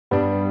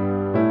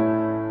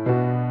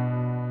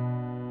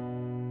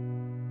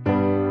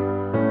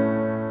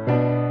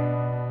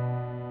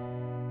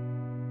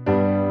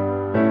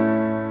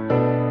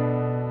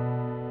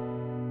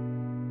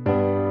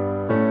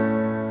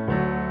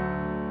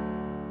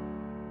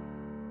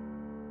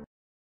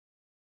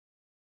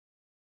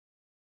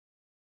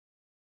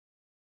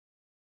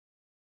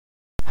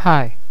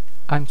Hi,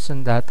 I'm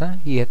Sundata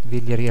Hiet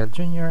Villarreal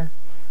Jr.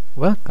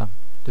 Welcome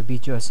to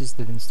Video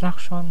Assisted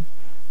Instruction,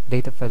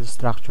 Data File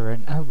Structure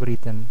and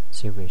Algorithm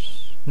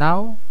series.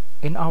 Now,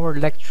 in our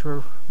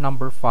lecture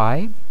number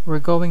 5,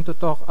 we're going to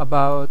talk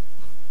about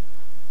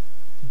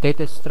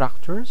data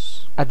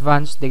structures,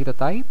 advanced data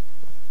type,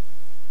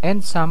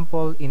 and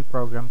sample in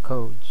program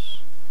codes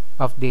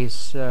of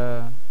these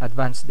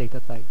advanced data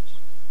types.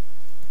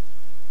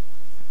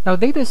 Now,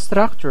 data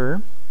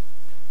structure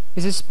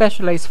is a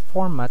specialized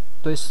format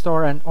to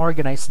store and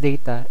organize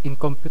data in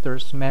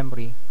computer's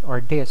memory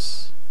or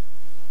disk.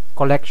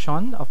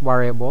 Collection of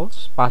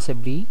variables,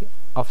 possibly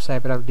of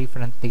several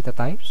different data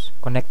types,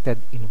 connected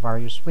in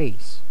various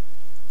ways.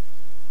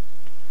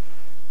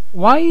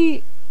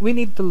 Why we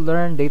need to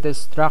learn data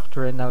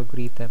structure and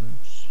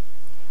algorithms?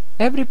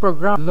 Every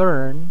program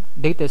learn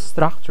data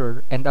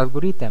structure and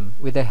algorithm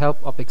with the help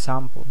of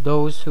example.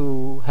 Those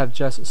who have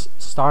just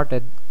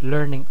started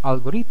learning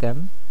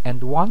algorithm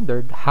and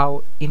wondered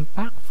how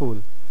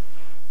impactful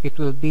it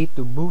will be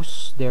to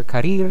boost their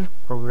career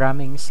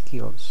programming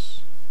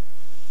skills.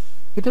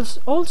 It is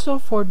also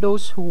for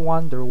those who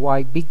wonder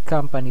why big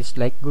companies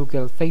like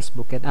Google,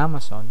 Facebook, and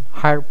Amazon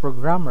hire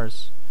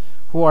programmers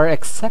who are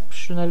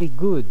exceptionally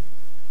good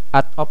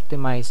at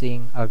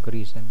optimizing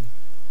algorithms.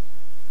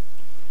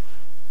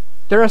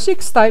 There are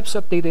 6 types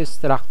of data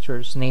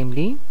structures,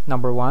 namely,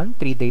 number 1,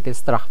 tree data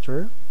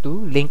structure, 2,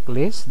 linked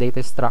list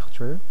data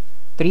structure,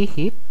 3,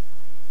 heap,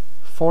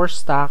 4,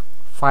 stack,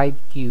 5,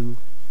 queue,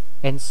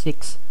 and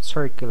 6,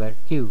 circular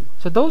queue.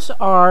 So those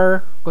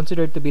are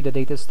considered to be the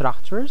data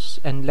structures,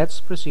 and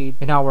let's proceed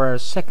in our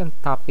second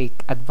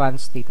topic,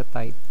 advanced data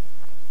type.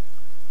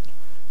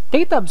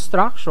 Data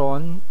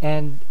abstraction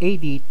and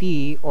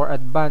ADT, or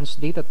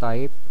advanced data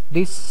type,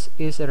 this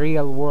is a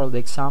real-world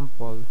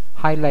example,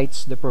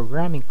 highlights the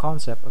programming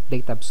concept of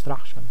data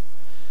abstraction,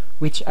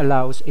 which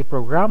allows a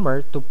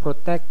programmer to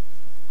protect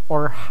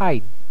or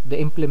hide the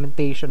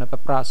implementation of a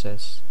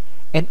process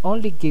and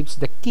only gives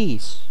the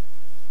keys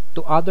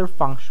to other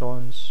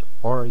functions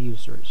or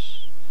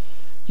users.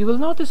 You will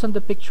notice on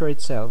the picture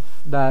itself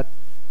that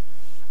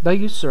the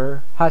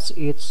user has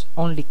its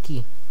only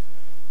key,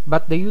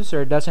 but the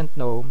user doesn't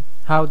know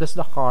how does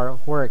the car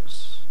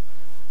works,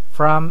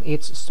 from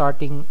its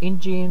starting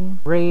engine,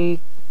 brake,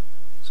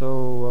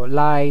 so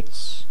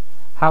lights,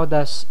 how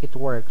does it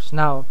works.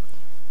 Now,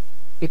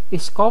 it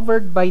is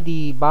covered by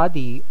the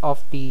body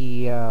of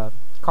the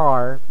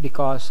car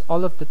because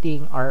all of the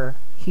things are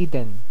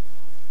hidden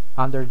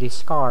under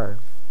this car.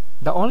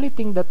 The only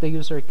thing that the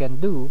user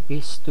can do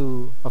is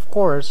to, of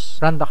course,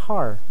 run the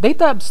car.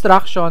 Data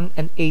abstraction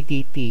and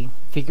ADT.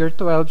 Figure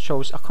 12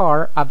 shows a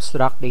car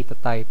abstract data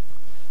type.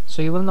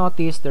 So you will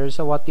notice there's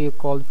a what you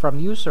call from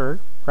user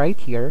right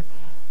here.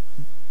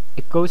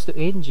 It goes to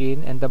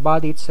engine, and the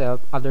body itself,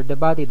 under the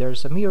body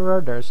there's a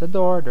mirror, there's a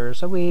door,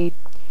 there's a weight,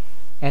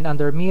 and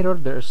under mirror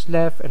there's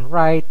left and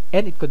right,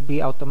 and it could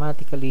be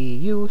automatically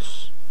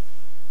used.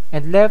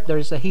 And left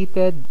there's a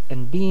heated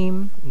and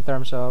dim in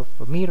terms of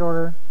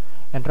mirror,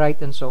 and right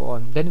and so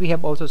on. Then we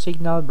have also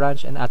signal,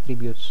 branch, and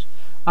attributes.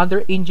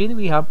 Under engine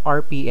we have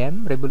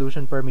RPM,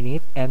 revolution per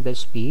minute, and the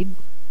speed,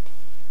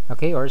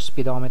 okay, or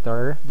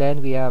speedometer.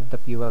 Then we have the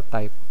fuel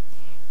type.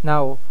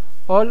 Now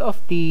all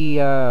of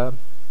the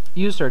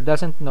user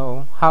doesn't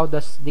know how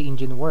does the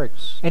engine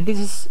works, and this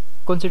is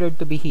considered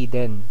to be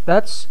hidden.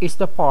 That is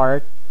the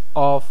part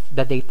of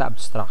the data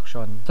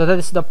abstraction. So that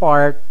is the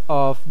part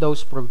of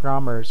those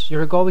programmers.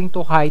 You're going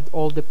to hide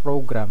all the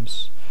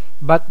programs,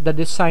 but the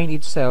design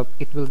itself,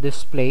 it will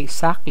display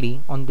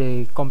exactly on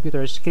the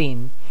computer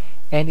screen,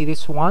 and it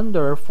is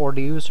wonder for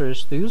the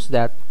users to use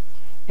that,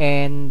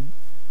 and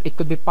it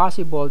could be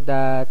possible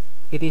that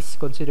it is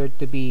considered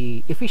to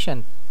be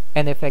efficient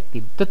and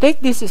effective. To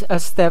take this a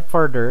step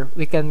further,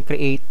 we can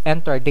create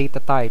entire data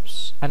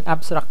types. An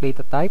abstract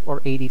data type, or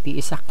ADT,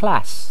 is a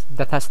class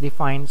that has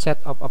defined set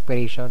of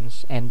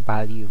operations and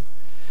value.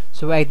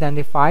 So we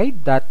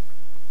identified that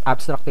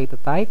abstract data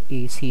type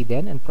is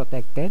hidden and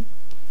protected.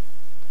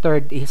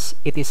 Third is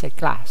it is a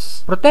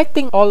class,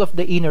 protecting all of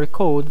the inner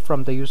code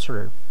from the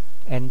user,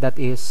 and that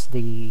is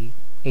the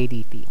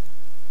ADT.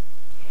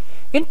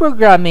 In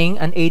programming,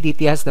 an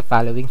ADT has the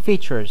following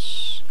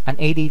features. An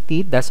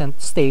ADT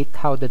doesn't state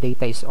how the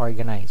data is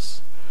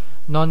organized.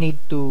 No need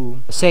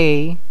to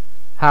say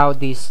how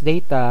this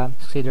data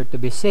is considered to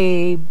be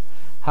saved,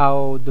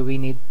 how do we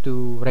need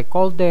to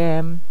recall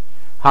them,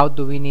 how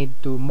do we need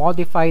to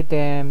modify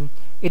them.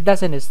 It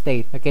doesn't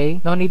state, okay?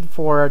 No need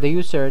for the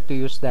user to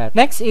use that.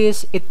 Next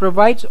is, it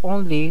provides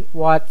only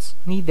what's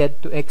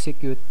needed to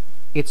execute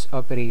its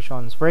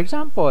operations. For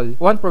example,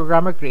 one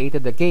programmer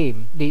created a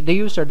game. The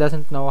user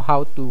doesn't know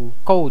how to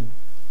code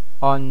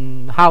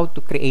on how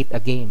to create a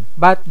game,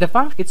 but the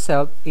function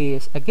itself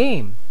is a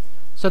game.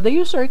 So the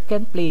user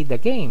can play the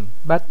game,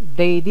 but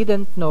they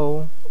didn't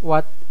know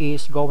what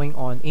is going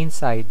on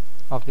inside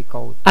of the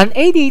code. An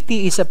ADT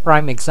is a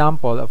prime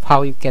example of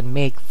how you can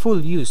make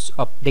full use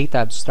of data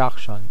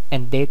abstraction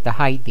and data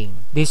hiding.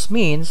 This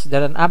means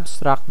that an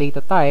abstract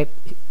data type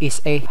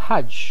is a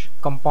hedge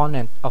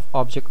component of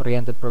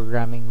object-oriented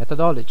programming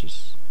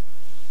methodologies.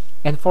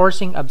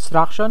 enforcing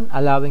abstraction,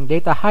 allowing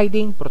data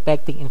hiding,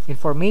 protecting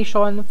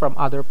information from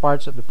other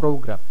parts of the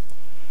program,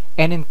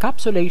 and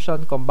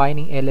encapsulation,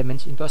 combining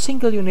elements into a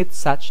single unit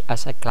such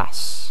as a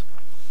class.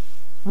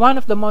 One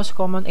of the most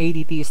common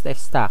ADT is the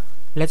stack.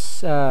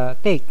 Let's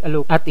take a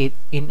look at it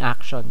in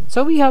action.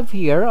 So we have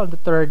here on the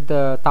third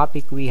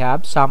topic, we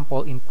have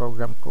sample in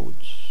program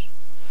codes.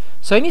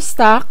 So in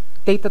stack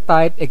data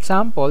type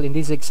example, in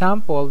this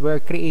example, we're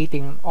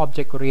creating an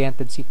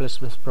object-oriented C++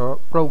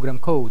 program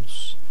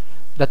codes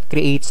that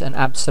creates an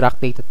abstract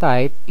data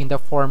type in the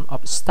form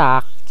of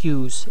stack,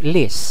 queues,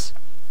 lists.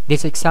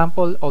 This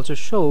example also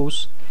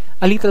shows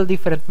a little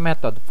different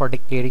method for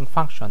declaring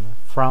function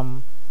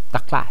from the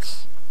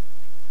class.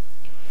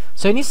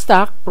 So in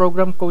stack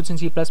program codes in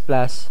C++,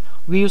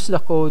 we use the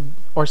code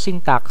or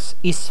syntax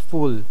is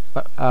full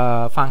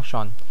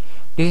function.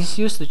 This is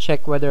used to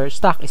check whether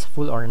stack is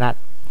full or not.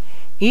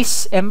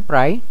 Is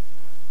empty,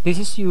 this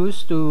is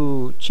used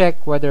to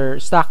check whether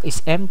stack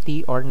is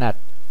empty or not.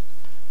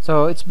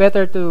 So it's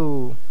better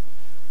to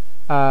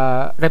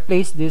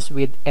replace this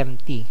with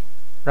empty.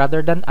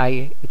 Rather than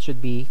I, it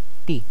should be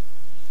t.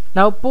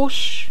 Now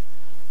push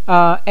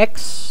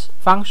x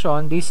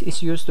function, this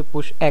is used to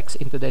push x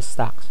into the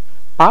stacks.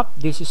 Pop,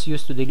 this is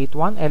used to delete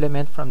one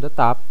element from the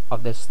top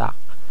of the stack.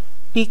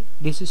 Pick,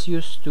 this is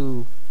used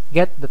to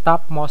get the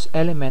topmost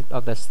element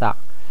of the stack.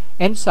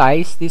 And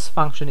size, this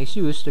function is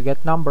used to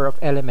get number of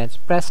elements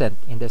present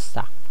in the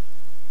stack.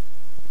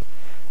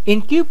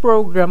 In Q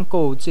program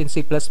codes in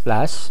C++,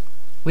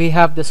 we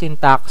have the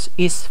syntax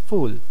is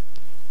full,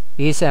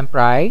 is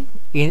empty,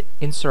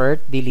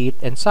 insert,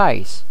 delete, and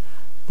size.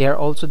 They are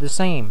also the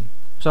same.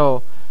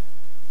 So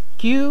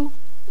Q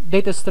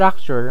data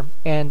structure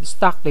and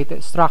stack data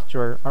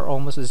structure are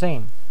almost the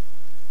same.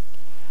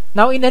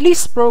 Now in the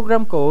list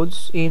program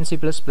codes in C++,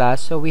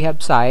 so we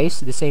have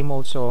size, the same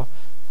also,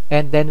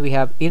 and then we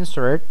have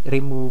insert,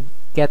 remove,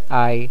 get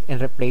I,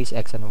 and replace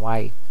x and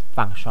y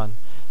function.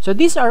 So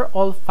these are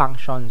all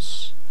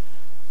functions,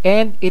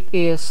 and it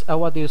is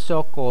what is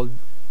so-called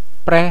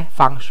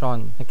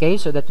pre-function, okay,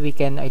 so that we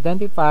can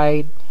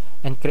identify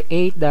and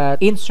create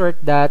that,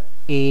 insert that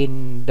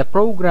in the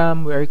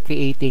program we're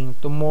creating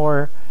to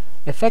more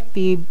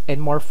effective and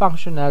more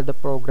functional the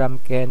program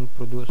can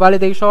produce.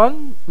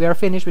 Validation, we are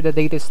finished with the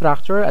data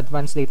structure,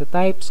 advanced data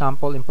type,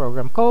 sample in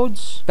program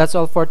codes. That's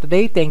all for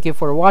today. Thank you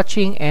for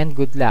watching and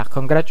good luck.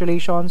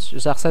 Congratulations, you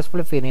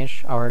successfully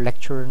finished our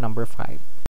lecture number 5.